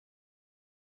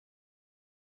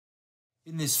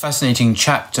In this fascinating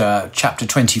chapter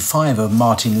 25 of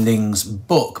Martin Ling's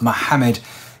book, Muhammad,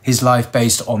 His Life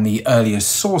Based on the Earliest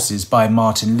Sources by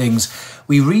Martin Lings,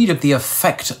 we read of the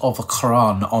effect of the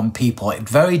Qur'an on people in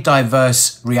very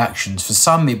diverse reactions. For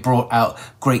some, it brought out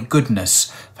great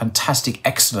goodness, fantastic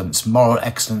excellence, moral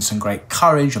excellence, and great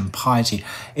courage and piety.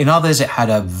 In others, it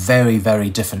had a very, very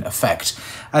different effect.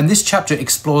 And this chapter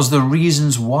explores the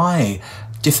reasons why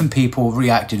different people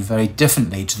reacted very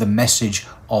differently to the message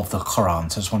of the Qur'an.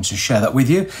 So I just wanted to share that with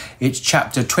you. It's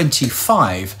chapter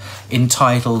 25,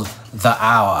 entitled The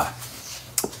Hour.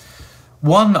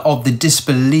 One of the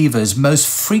disbelievers' most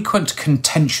frequent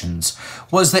contentions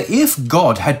was that if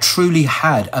God had truly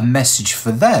had a message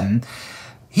for them,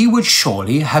 he would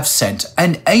surely have sent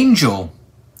an angel.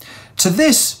 To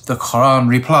this, the Qur'an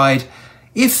replied,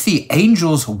 "If the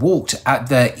angels walked at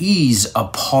their ease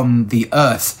upon the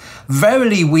earth,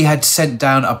 verily we had sent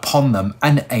down upon them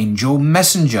an angel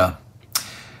messenger."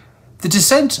 The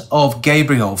descent of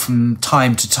Gabriel from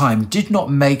time to time did not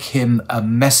make him a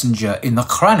messenger in the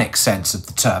Quranic sense of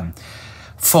the term.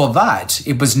 For that,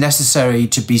 it was necessary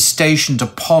to be stationed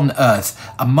upon earth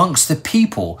amongst the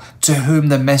people to whom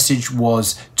the message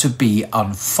was to be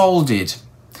unfolded.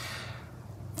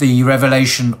 The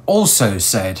revelation also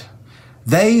said,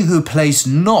 "They who place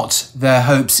not their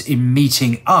hopes in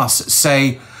meeting us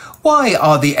say, why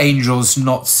are the angels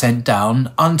not sent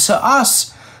down unto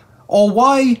us? Or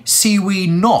why see we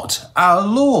not our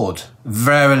Lord?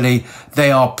 Verily,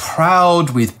 they are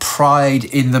proud with pride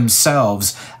in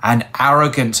themselves and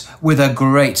arrogant with a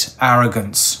great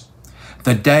arrogance.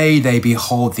 The day they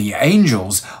behold the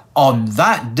angels, on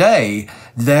that day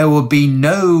there will be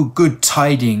no good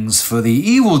tidings for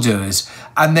the evildoers,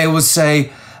 and they will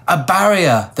say, a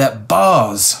barrier that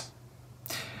bars."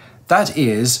 That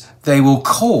is, they will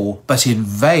call, but in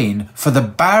vain, for the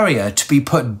barrier to be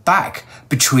put back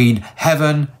between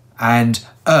heaven and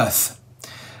earth.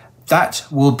 That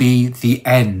will be the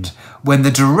end, when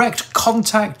the direct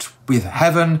contact with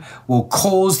heaven will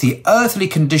cause the earthly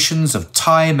conditions of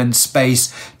time and space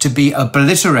to be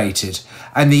obliterated,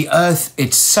 and the earth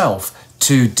itself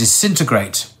to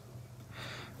disintegrate.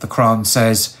 The Qur'an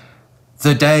says,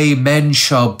 "The day men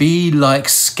shall be like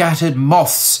scattered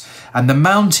moths, and the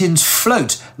mountains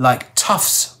float like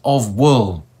tufts of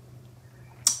wool.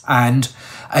 And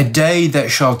a day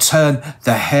that shall turn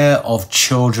the hair of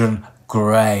children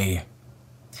grey."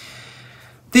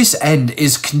 This end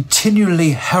is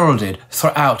continually heralded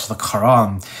throughout the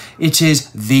Qur'an. It is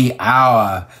the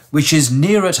hour, which is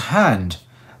near at hand.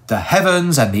 The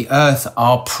heavens and the earth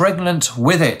are pregnant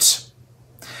with it.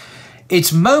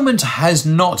 Its moment has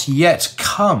not yet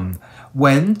come,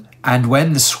 when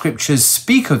the scriptures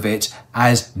speak of it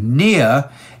as near,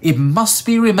 it must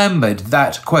be remembered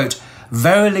that, quote,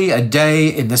 "Verily a day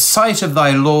in the sight of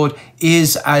thy Lord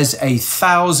is as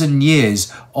 1,000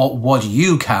 years or what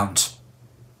you count."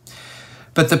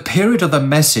 But the period of the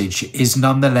message is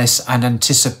nonetheless an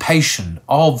anticipation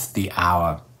of the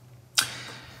hour.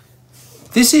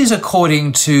 This is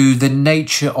according to the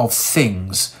nature of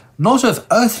things, not of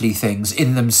earthly things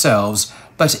in themselves,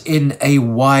 but in a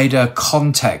wider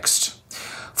context.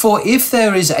 For if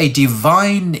there is a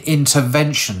divine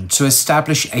intervention to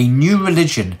establish a new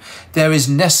religion, there is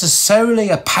necessarily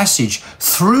a passage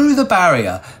through the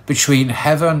barrier between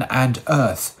heaven and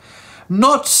earth.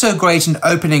 Not so great an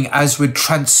opening as would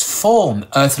transform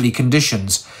earthly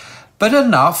conditions, but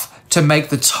enough to make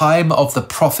the time of the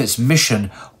prophet's mission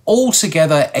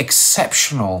altogether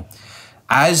exceptional,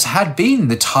 as had been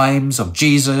the times of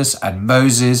Jesus and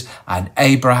Moses and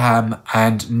Abraham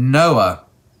and Noah.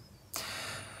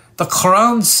 The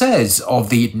Qur'an says of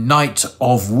the night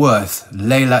of worth,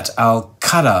 Laylat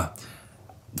al-Qadr,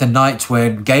 the night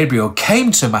when Gabriel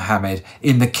came to Muhammad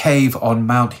in the cave on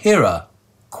Mount Hira,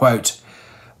 quote,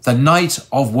 "The night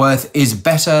of worth is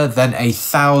better than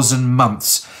 1,000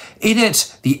 months. In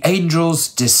it the angels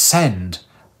descend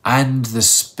and the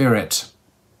Spirit."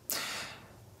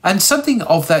 And something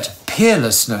of that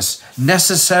peerlessness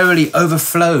necessarily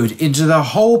overflowed into the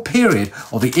whole period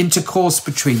of the intercourse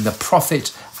between the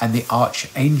prophet and the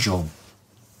archangel.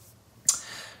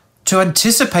 To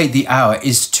anticipate the hour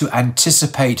is to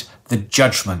anticipate the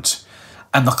judgment,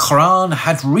 and the Qur'an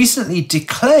had recently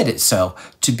declared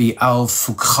itself to be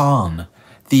al-Furqan,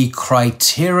 the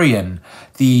criterion,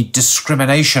 the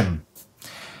discrimination.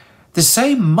 The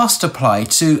same must apply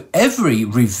to every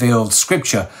revealed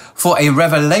scripture, for a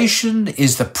revelation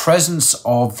is the presence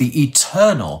of the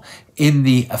eternal in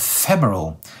the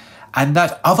ephemeral, and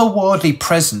that otherworldly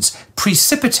presence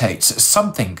precipitates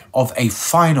something of a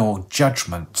final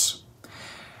judgment.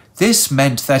 This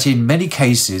meant that in many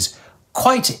cases,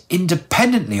 quite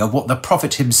independently of what the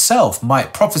prophet himself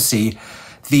might prophesy,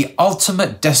 the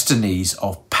ultimate destinies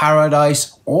of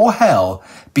paradise or hell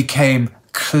became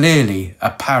clearly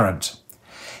apparent.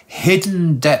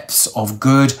 Hidden depths of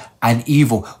good and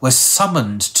evil were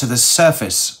summoned to the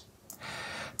surface.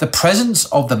 The presence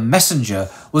of the messenger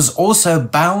was also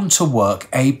bound to work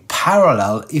a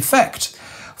parallel effect,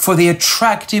 for the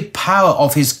attractive power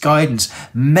of his guidance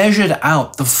measured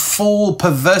out the full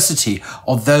perversity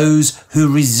of those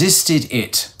who resisted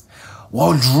it,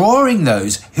 while drawing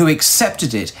those who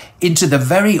accepted it into the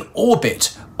very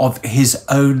orbit of his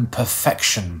own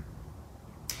perfection.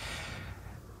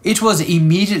 It was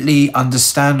immediately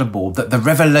understandable that the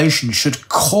revelation should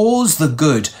cause the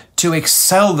good to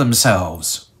excel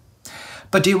themselves.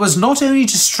 But it was not only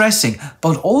distressing,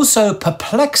 but also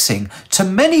perplexing to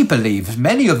many of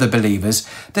the believers,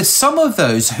 that some of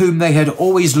those whom they had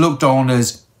always looked on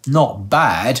as not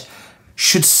bad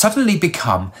should suddenly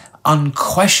become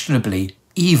unquestionably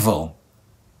evil.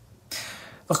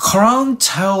 The Qur'an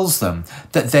tells them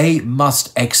that they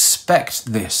must expect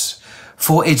this,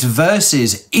 for its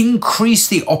verses increase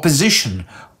the opposition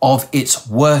of its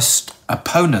worst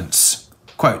opponents.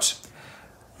 Quote,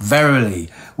 "Verily,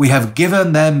 we have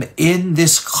given them in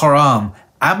this Qur'an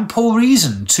ample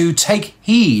reason to take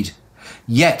heed,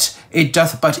 yet it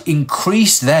doth but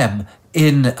increase them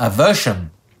in aversion."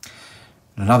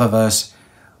 In another verse,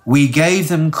 "We gave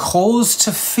them cause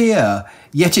to fear,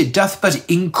 yet it doth but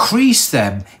increase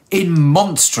them in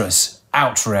monstrous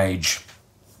outrage."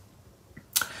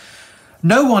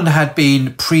 No one had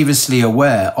been previously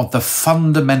aware of the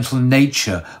fundamental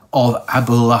nature of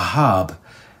Abu Lahab.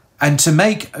 And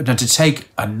to take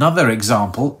another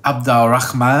example, Abd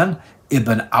al-Rahman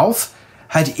ibn Auf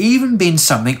had even been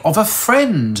something of a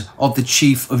friend of the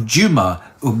chief of Juma,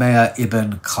 Umayyah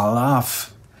ibn Khalaf.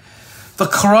 The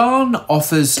Quran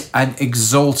offers an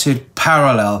exalted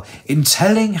parallel in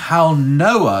telling how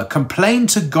Noah complained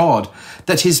to God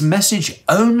that his message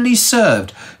only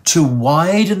served to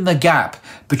widen the gap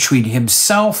between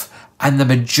himself and the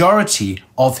majority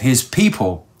of his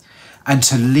people, and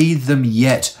to lead them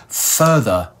yet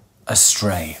further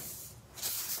astray.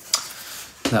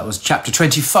 That was chapter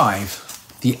 25,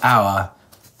 The Hour,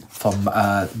 from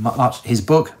his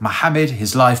book, Muhammad,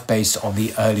 His Life Based on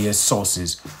the Earliest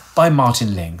Sources, by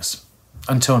Martin Lings.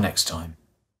 Until next time.